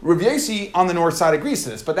 so Rav Yosi on the north side agrees to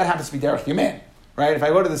this, but that happens to be Derech Yamin, right? If I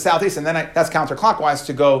go to the southeast, and then that's counterclockwise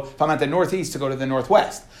to go, if I'm at the northeast, to go to the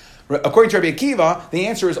northwest. According to Rabbi Akiva, the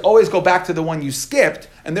answer is always go back to the one you skipped,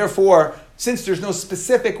 and therefore, since there's no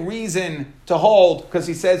specific reason to hold, because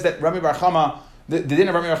he says that Rami Bar Chama, the din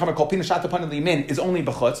of Rami Bar Chama called Pina Shata Pana Limin is only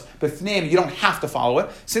B'chutz, but Fneim, you don't have to follow it.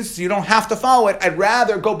 Since you don't have to follow it, I'd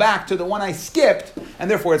rather go back to the one I skipped, and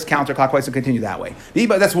therefore it's counterclockwise to continue that way.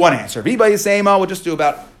 That's one answer. V'ba Yisema, we'll just do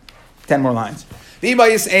about 10 more lines. V'ba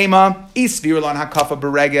Yisema, Isvir Lan Hakafa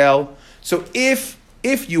Beregel. So if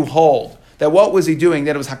you hold that what was he doing,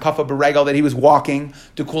 that it was Hakafa Beregel, that he was walking,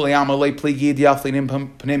 to Kuliyama Le Pligid Yaflinim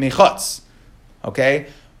Pnei Mechutz, okay,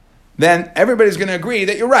 then everybody's going to agree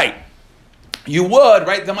that you're right. You would,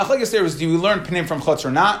 right? The machlekes there was, do you learn pnim from chutz or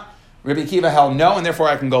not? Rabbi Akiva held no, and therefore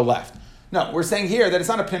I can go left. No, we're saying here that it's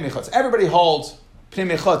not a pnim chutz. Everybody holds pnim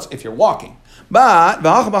chutz if you're walking. But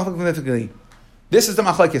this is the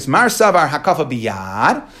machlekes. Mar savar hakafa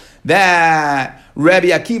biyad, that Rabbi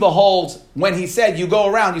Akiva holds when he said you go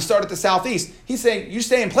around, you start at the southeast. He's saying you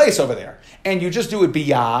stay in place over there, and you just do it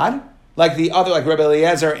biyad, like the other, like Rabbi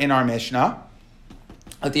Eliezer in our Mishnah,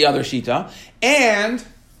 like the other shita, and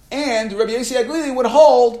Rabbi Yossi Aglili would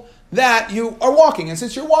hold that you are walking. And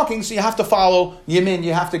since you're walking, so you have to follow Yemin,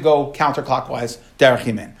 you have to go counterclockwise, Derech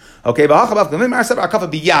Yemin. Okay, that's Rabbi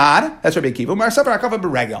Akiva.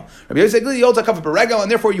 Rabbi Yossi Aglili holds Hakafa Beregel,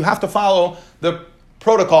 and therefore you have to follow the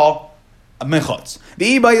protocol of Mechutz.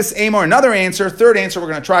 Another answer, third answer we're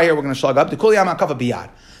going to try here, we're going to slug up, the Kul Yam Hakafa Biyad.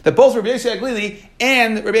 That both Rabbi Yossi Aglili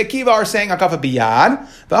and Rabbi Akiva are saying Hakafa Biyad.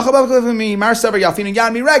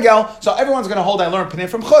 So everyone's going to hold I learn Pnim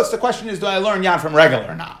from Chutz. The question is, do I learn Yad from Regel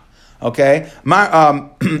or not? Okay?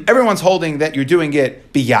 Everyone's holding that you're doing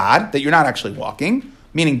it Biyad, that you're not actually walking,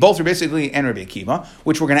 meaning both Rabbi Yossi Aglili and Rabbi Akiva,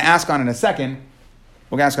 which we're going to ask on in a second.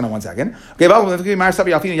 We're going to ask on in 1 second. Okay,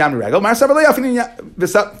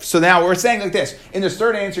 so now we're saying like this. In this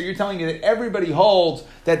third answer, you're telling me that everybody holds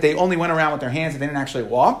that they only went around with their hands and they didn't actually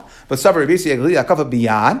walk. But what did it say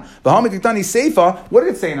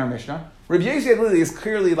in our Mishnah? Rabbi Yossi Aglili is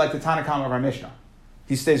clearly like the Tanakama of our Mishnah.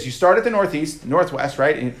 He says you start at the northwest,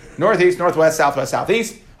 right? Northeast, northwest, southwest,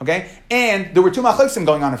 southeast. Okay? And there were two machleksim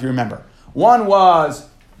going on, if you remember. One was,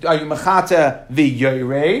 are you mechata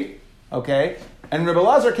v'yoyreid? Okay? And Rebbe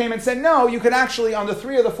Lazar came and said, no, you could actually, on the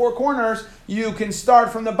 3 of the 4 corners, you can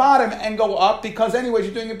start from the bottom and go up, because anyways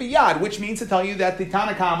you're doing it biyad, which means to tell you that the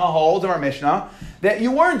Tanakama holds of our Mishnah that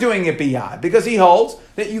you weren't doing it biyad, because he holds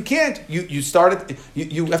that you can't,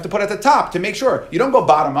 you have to put at the top to make sure. You don't go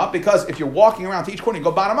bottom up, because if you're walking around to each corner, you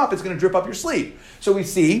go bottom up, it's going to drip up your sleeve. So we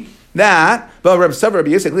see that, but Rabbi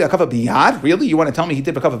Yossi biyad, really? You want to tell me he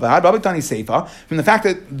did B'kafa biyad? Rabbi Tani Seifa, from the fact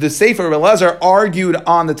that the Seifa, Rabbi Lezer argued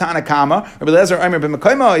on the Tanakama, Rabbi Lezer Omer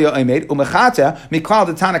b'Mekayma Yomed, Umechata, Miklal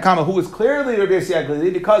the Tanakama, who was clearly Rabbi Yossi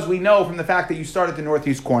Aglili, because we know from the fact that you start at the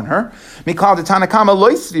northeast corner, Miklal the Tanakama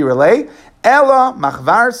Loisvi Relay, Ella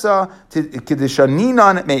Machvarsa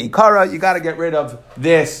Kedishaninan Meikara, you got to get rid of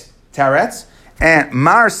this teretz, and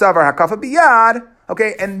Mar Savar Hakafa biyad.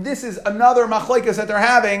 Okay, and this is another machlokes that they're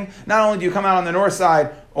having. Not only do you come out on the north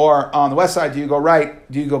side or on the west side, do you go right?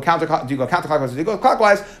 Do you go counterclockwise? Or do you go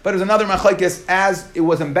clockwise? But there's another machlokes as it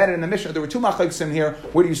was embedded in the Mishnah. There were 2 machlokes in here.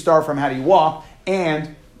 Where do you start from? How do you walk?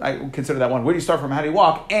 And I consider that one. Where do you start from? How do you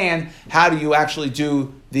walk? And how do you actually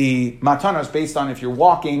do the matanos based on if you're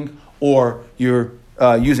walking or you're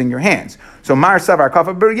using your hands? So Mar Savar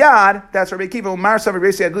Kafa B'Yad, that's Rabbi Akiva. Mar Savar Rabbi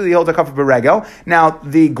Aglili holds a Kafa B'Regel. Now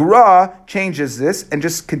the Gra changes this and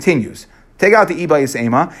just continues. Take out the Ibayis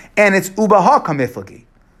Ema, and it's Ubaha Kamiflagi.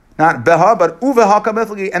 Not Beha, but Uvaha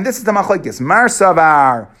Kamiflagi. And this is the machlekes. Mar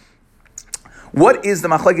Savar. What is the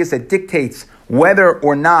machlekes that dictates whether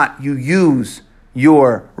or not you use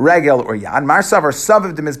your regel or yad? Mar Savar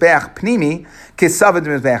Savav de Mizbeach Pnimi, Kisavav de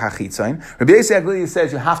Mizbeach Achitzain. Rabbi Aglili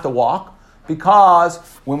says you have to walk, because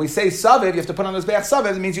when we say saviv, you have to put on the mizbeach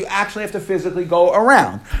saviv. It means you actually have to physically go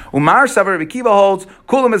around. Umar savar Rabbi Akiva holds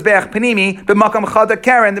kulam mizbeach panimi b'makam chada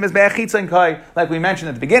karen the mizbeach chitzon kai. Like we mentioned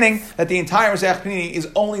at the beginning, that the entire mizbeach panimi is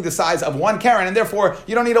only the size of 1 karen, and therefore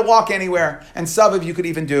you don't need to walk anywhere. And saviv you could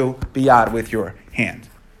even do biyad with your hand.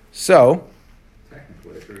 So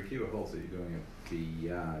technically, if Rabbi Akiva holds that you're doing a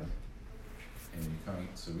biyad, and you're coming,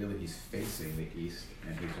 so really he's facing the east,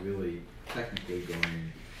 and he's really technically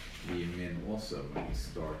going the Yamin also when he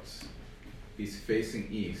starts. He's facing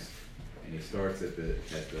east, and he starts at the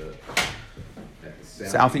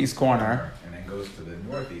southeast corner, and then goes to the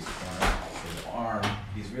northeast corner. His arm,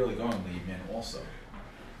 he's really going the Yamin also.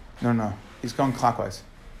 No, he's going clockwise.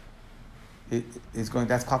 He's going.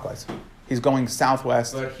 That's clockwise. He's going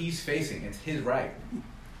southwest. But he's facing. It's his right.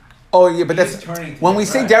 Oh yeah, but He's that's turning to when his we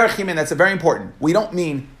say right. derech yamin. That's very important. We don't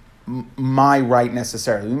mean my right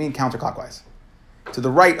necessarily. We mean counterclockwise, to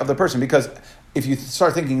the right of the person. Because if you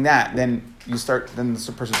start thinking that, then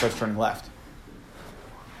the person starts turning left.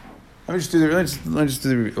 Let me just do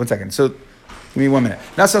the 1 second. So, give me 1 minute.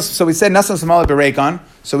 So we said Nasam Samala Berekon.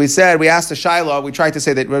 So we asked the Shaila, we tried to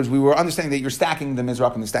say that we were understanding that you're stacking the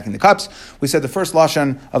Mizrach and you're stacking the cups. We said the first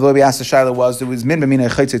Lashon of the way we asked the Shaila was Min B'mina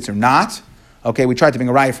Chaitzitz or not. Okay, we tried to bring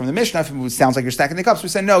a raya from the Mishnah. If it sounds like you're stacking the cups, we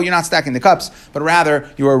said, no, you're not stacking the cups, but rather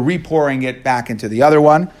you are repouring it back into the other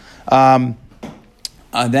one. Then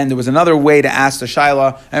there was another way to ask the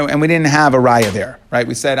Shaila, and we didn't have a raya there, right?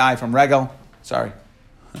 We said, I from Regel. Sorry.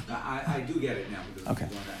 I do get it now. Okay.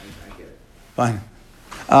 I get it. Fine.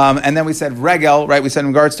 And then we said Regel, right? We said in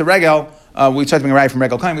regards to Regel, we tried to bring a raya from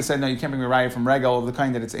Regel Kain. We said, no, you can't bring a raya from Regel of the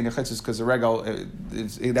kind that it's in a chitzis because the Regel,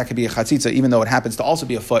 that could be a chatzitza, even though it happens to also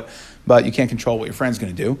be a foot, but you can't control what your friend's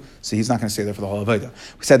going to do. So he's not going to stay there for the whole avodah.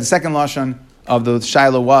 We said the second lashon of the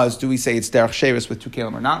Shiloh was, do we say it's derech shevis with 2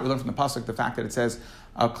 kelim or not? We learned from the pasuk the fact that it says,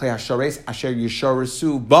 Klei hashares asher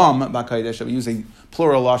yishoresu bam b'kodesh, that we use a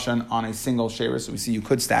plural lashon on a single sheres. So we see you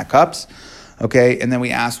could stack cups. Okay, and then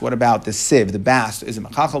we asked, what about the sieve, the bast? Is it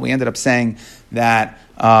machachal? We ended up saying that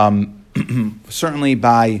certainly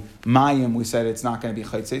by mayim, we said it's not going to be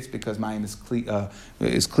chaytzitz because mayim is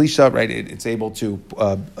klisha, right? It's able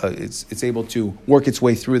to work its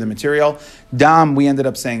way through the material. Dam, we ended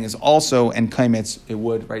up saying, is also and kaimitz. It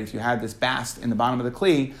would, right? If you had this bast in the bottom of the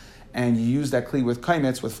kli, and you use that kli with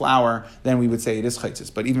kaimitz, with flour, then we would say it is chaitzis.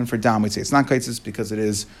 But even for dam, we'd say it's not chaitzis because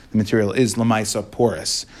the material is lamaisa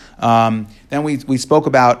porous. Then we spoke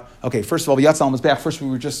about, okay, first of all, v'yatzal mizbeach. First, we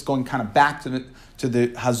were just going kind of back to the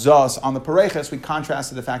hazahs on the pareches. We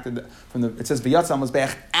contrasted the fact that it says v'yatzal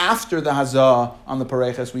mizbeach after the hazah on the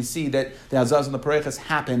pareches. We see that the hazahs on the pareches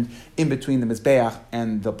happened in between the mizbeach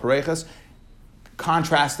and the pareches.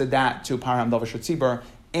 Contrasted that to Parham Davar Tzibur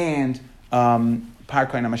and Par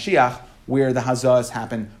Kohen HaMashiach, where the hazahs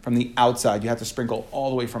happen from the outside. You have to sprinkle all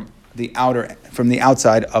the way from the outside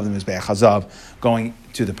of the Mizbeach Hazav going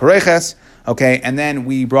to the Pareches. Okay, and then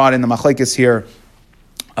we brought in the Machlekes here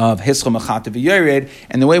of Hischel Mechat V'Yered,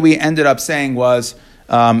 and the way we ended up saying was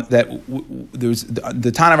that there's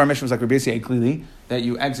the Tana of our mission was like Rabbi Yossi Glili, that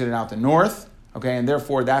you exited out the north. Okay, and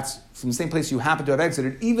therefore that's from the same place you happen to have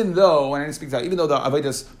exited, even though the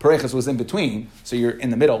Avodas Pareches was in between, so you're in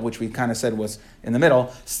the middle, which we kind of said was in the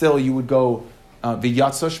middle, still you would go,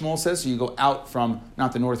 V'yatza Shmuel says, so you go out from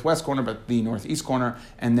not the northwest corner, but the northeast corner,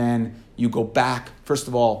 and then you go back, first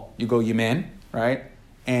of all, you go Yemen, right?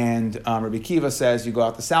 And Rabbi Kiva says you go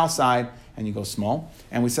out the south side, and you go small.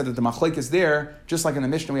 And we said that the machlekes there, just like in the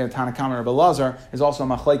Mishnah, we had Tanakama and Rabbi Lazar, is also a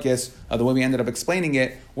machlekes. The way we ended up explaining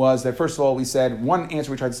it was that, first of all, we said, one answer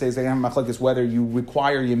we tried to say is they have a machlekes whether you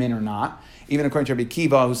require yamin or not. Even according to Rabbi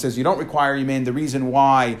Kiva, who says you don't require yamin, the reason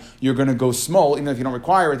why you're going to go small, even if you don't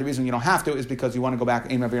require it, the reason you don't have to is because you want to go back,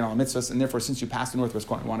 and therefore, since you passed the northwest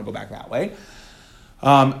corner, you want to go back that way.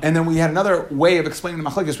 And then we had another way of explaining the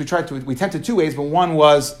machlekes. We tempted 2 ways, but one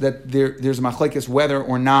was that there's a machlekes whether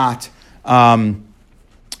or not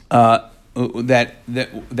that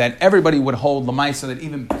everybody would hold lamaisa that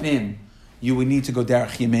even pnim you would need to go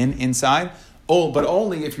derech yamin inside. Oh, but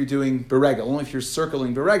only if you're doing beregel, only if you're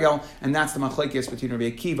circling beregel, and that's the machlekes between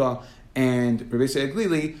Rabbi Akiva and Rabbi Yossi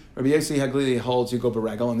Haglili. Rabbi Yossi Haglili holds you go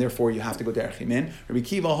beregel, and therefore you have to go derech yamin. Rabbi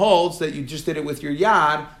Akiva holds that you just did it with your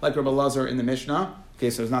yad, like Rabbi Lazar in the Mishnah.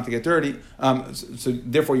 Okay, so it's not to get dirty. So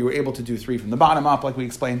therefore you were able to do 3 from the bottom up, like we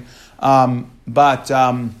explained. And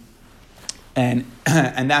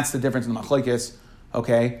that's the difference in the machlekes,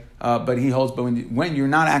 okay? But he holds, but when you're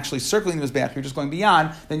not actually circling the mizbeach, you're just going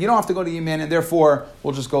beyond, then you don't have to go to Yemen, and therefore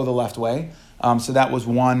we'll just go the left way. So that was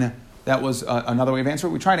another way of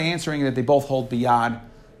answering. We tried answering that they both hold biyad,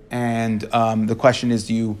 and the question is,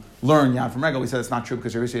 do you learn yad from regel? We said it's not true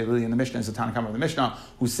because Rabbi Yossi in the Mishnah is the Tanakh of the Mishnah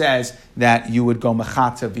who says that you would go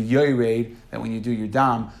mechata v'yoyred, that when you do your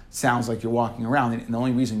dam, sounds like you're walking around, and the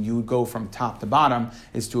only reason you would go from top to bottom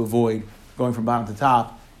is to avoid going from bottom to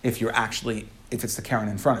top if it's the Karen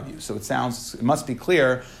in front of you. So it must be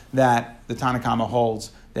clear that the Tanakama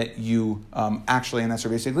holds that you actually, and that's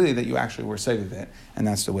Rabbi Yossi, that you actually were saved of it, and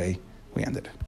that's the way we ended.